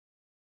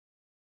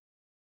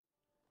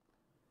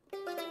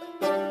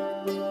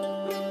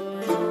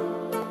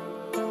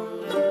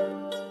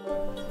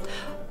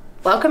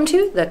Welcome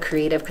to the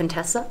Creative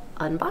Contessa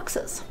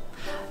Unboxes.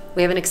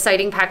 We have an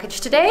exciting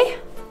package today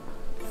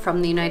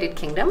from the United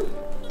Kingdom.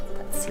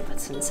 Let's see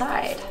what's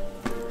inside.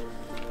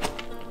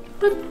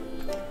 Boop.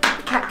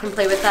 The cat can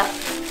play with that.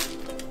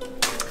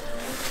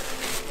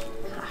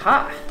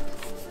 Aha!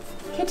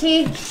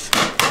 Kitty!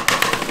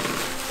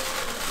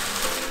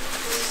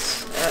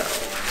 So,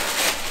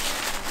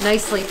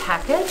 nicely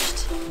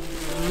packaged.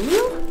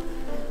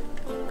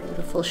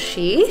 Beautiful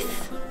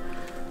sheath.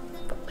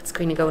 But what's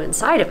going to go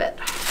inside of it?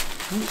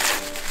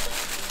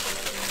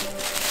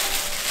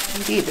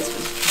 Indeed, this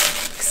was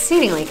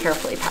exceedingly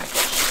carefully packaged.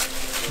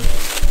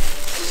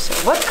 So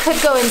what could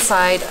go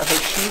inside of a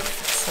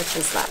sheath such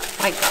as that?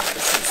 My God,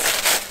 this is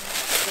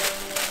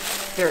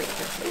very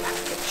carefully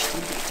packaged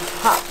indeed.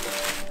 Aha.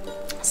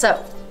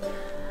 So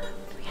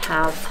we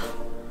have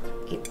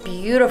a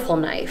beautiful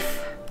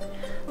knife.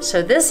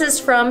 So this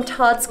is from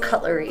Todd's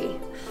Cutlery.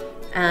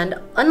 And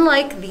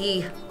unlike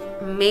the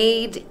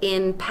made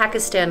in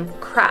Pakistan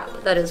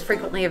crap that is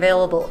frequently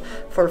available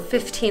for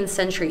 15th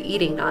century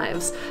eating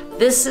knives,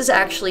 this is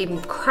actually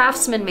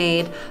craftsman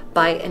made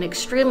by an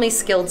extremely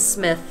skilled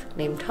smith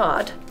named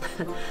Todd,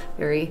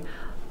 very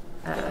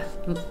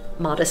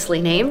modestly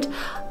named,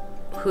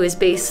 who is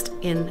based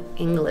in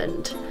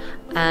England.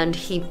 And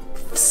he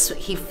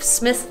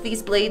smiths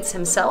these blades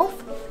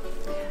himself.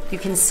 You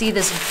can see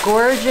this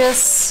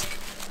gorgeous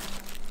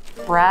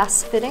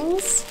brass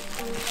fittings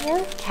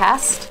here,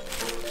 cast.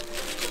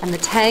 And the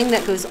tang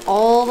that goes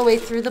all the way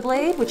through the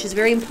blade, which is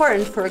very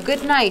important for a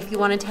good knife. You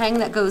want a tang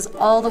that goes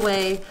all the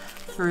way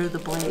through the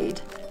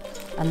blade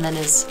and then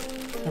is,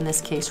 in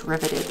this case,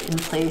 riveted in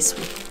place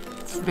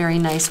with very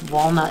nice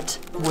walnut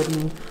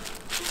wooden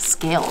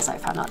scales. I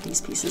found out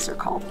these pieces are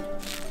called.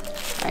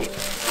 Right.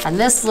 And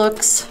this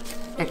looks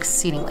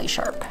exceedingly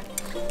sharp.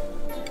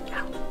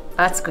 Yeah,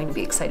 that's going to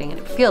be exciting,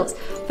 and it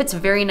fits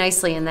very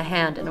nicely in the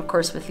hand. And of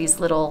course, with these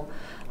little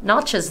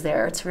notches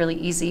there, it's really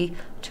easy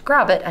to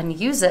grab it and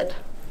use it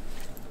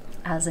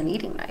as an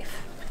eating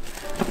knife.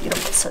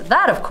 Beautiful. So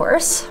that, of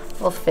course,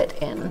 will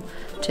fit in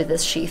to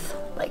this sheath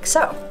like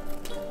so.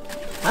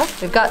 Well,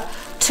 we've got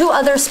two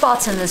other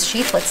spots in this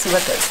sheath. Let's see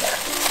what goes there.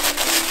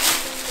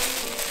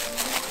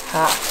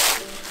 Ah,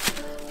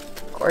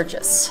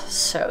 gorgeous.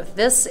 So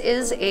this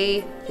is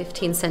a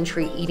 15th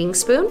century eating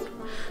spoon.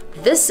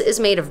 This is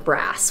made of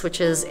brass, which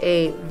is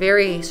a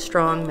very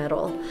strong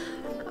metal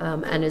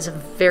and is a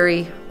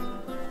very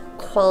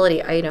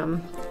quality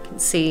item. You can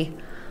see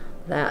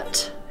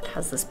that it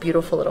has this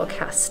beautiful little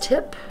cast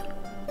tip.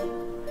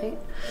 Right?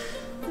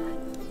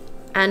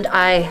 And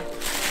I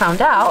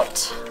found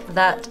out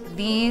that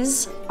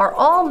these are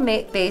all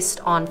based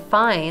on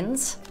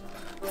finds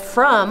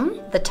from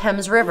the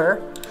Thames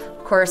River.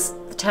 Of course,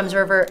 the Thames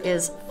River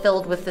is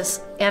filled with this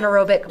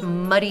anaerobic,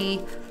 muddy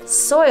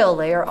soil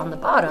layer on the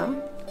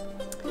bottom.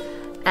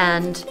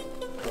 And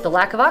the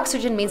lack of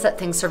oxygen means that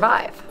things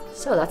survive.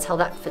 So that's how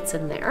that fits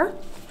in there.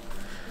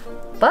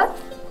 But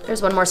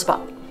there's one more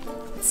spot.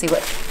 Let's see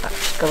what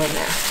should go in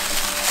there.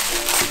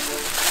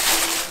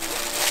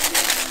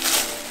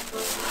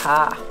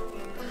 Ha.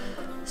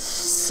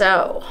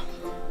 So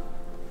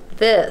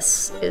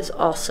this is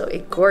also a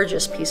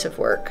gorgeous piece of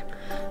work,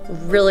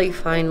 really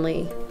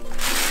finely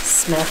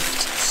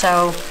smithed.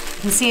 So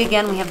you can see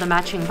again, we have the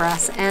matching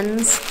brass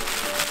ends,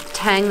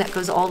 tang that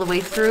goes all the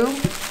way through.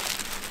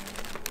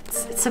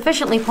 It's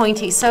sufficiently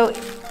pointy. So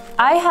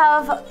I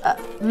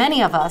have,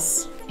 many of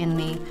us in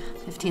the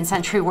 15th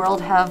century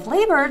world have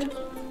labored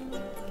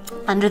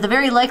under the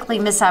very likely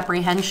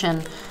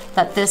misapprehension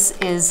that this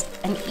is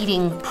an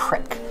eating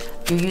prick.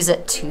 You use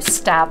it to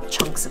stab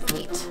chunks of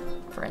meat,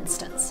 for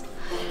instance.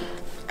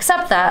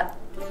 Except that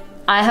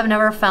I have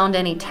never found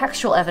any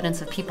textual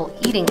evidence of people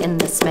eating in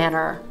this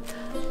manner.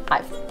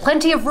 I've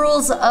plenty of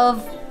rules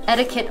of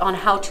etiquette on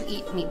how to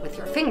eat meat with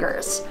your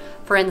fingers.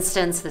 For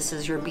instance, this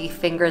is your beef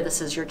finger,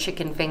 this is your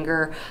chicken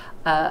finger,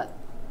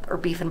 or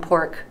beef and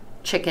pork,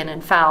 chicken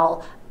and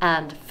fowl,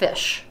 and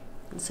fish.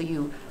 And so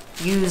you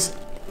use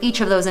each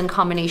of those in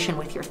combination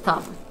with your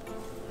thumb,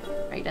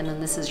 right? And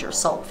then this is your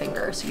salt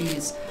finger. So you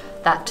use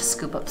that to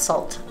scoop up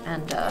salt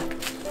and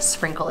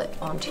sprinkle it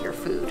onto your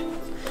food.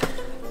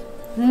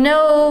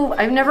 No,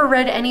 I've never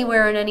read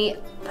anywhere in any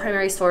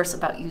primary source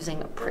about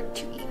using a prick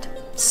to eat.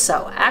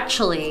 So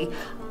actually,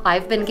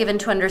 I've been given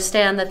to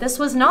understand that this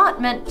was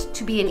not meant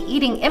to be an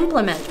eating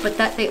implement, but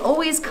that they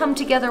always come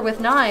together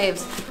with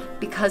knives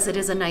because it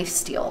is a knife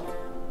steel.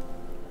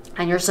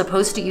 And you're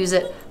supposed to use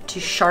it to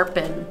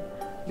sharpen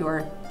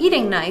your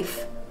eating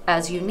knife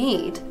as you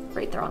need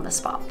right there on the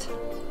spot.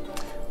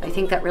 I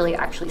think that really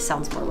actually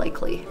sounds more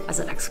likely as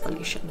an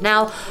explanation.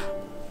 Now,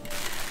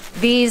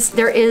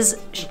 there is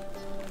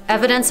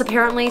evidence,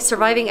 apparently,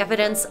 surviving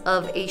evidence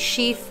of a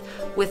sheath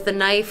with the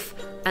knife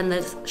and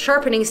the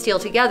sharpening steel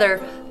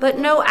together, but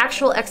no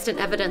actual extant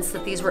evidence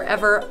that these were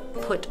ever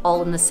put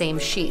all in the same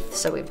sheath.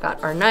 So we've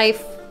got our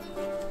knife,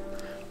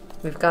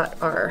 we've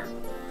got our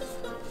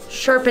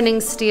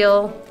sharpening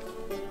steel,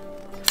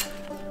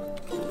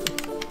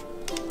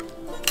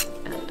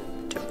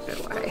 and don't know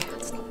why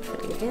it's not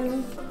fitting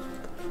in.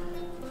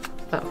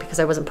 well, because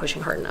I wasn't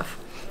pushing hard enough.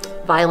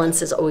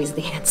 Violence is always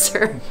the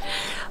answer.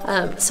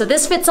 So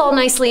this fits all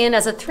nicely in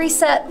as a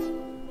 3-set.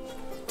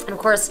 And of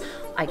course,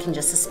 I can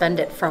just suspend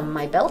it from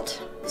my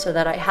belt so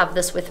that I have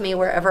this with me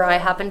wherever I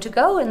happen to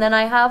go, and then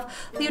I have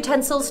the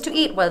utensils to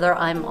eat, whether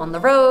I'm on the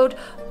road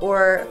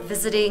or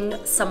visiting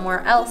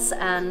somewhere else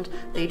and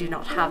they do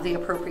not have the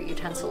appropriate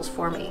utensils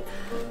for me.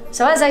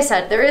 So as I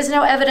said, there is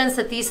no evidence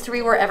that these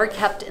 3 were ever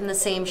kept in the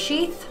same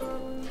sheath,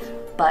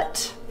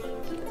 but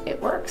it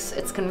works,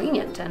 it's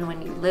convenient, and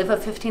when you live a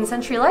 15th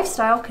century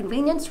lifestyle,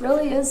 convenience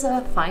really is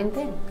a fine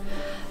thing.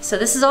 So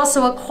this is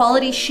also a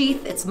quality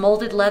sheath, it's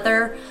molded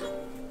leather.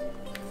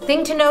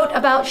 Thing to note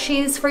about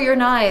sheaths for your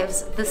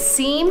knives, the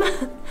seam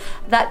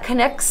that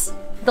connects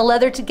the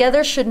leather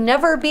together should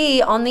never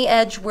be on the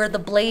edge where the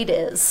blade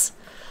is,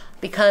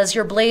 because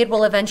your blade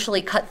will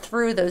eventually cut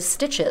through those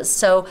stitches.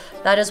 So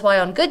that is why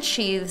on good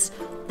sheaths,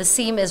 the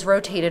seam is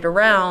rotated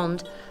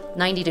around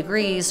 90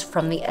 degrees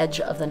from the edge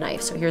of the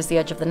knife. So here's the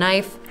edge of the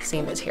knife,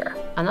 seam is here.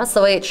 And that's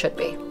the way it should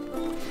be.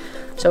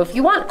 So if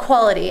you want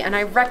quality, and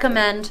I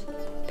recommend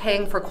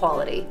paying for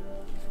quality,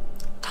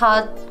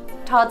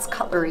 Todd's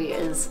Cutlery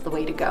is the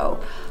way to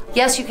go.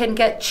 Yes, you can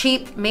get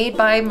cheap, made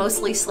by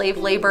mostly slave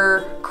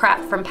labor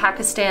crap from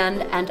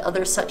Pakistan and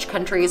other such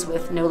countries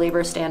with no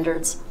labor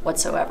standards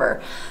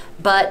whatsoever.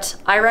 But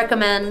I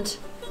recommend,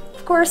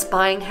 of course,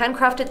 buying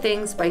handcrafted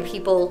things by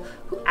people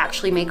who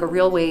actually make a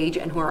real wage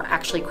and who are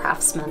actually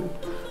craftsmen,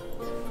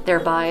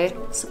 thereby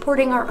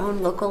supporting our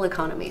own local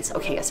economies.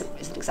 Okay, yes, it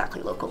isn't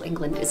exactly local.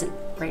 England isn't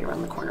right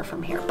around the corner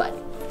from here, but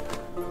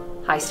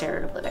high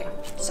standard of living.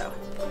 So,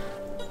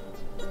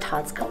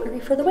 Todd's Cutlery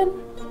for the win.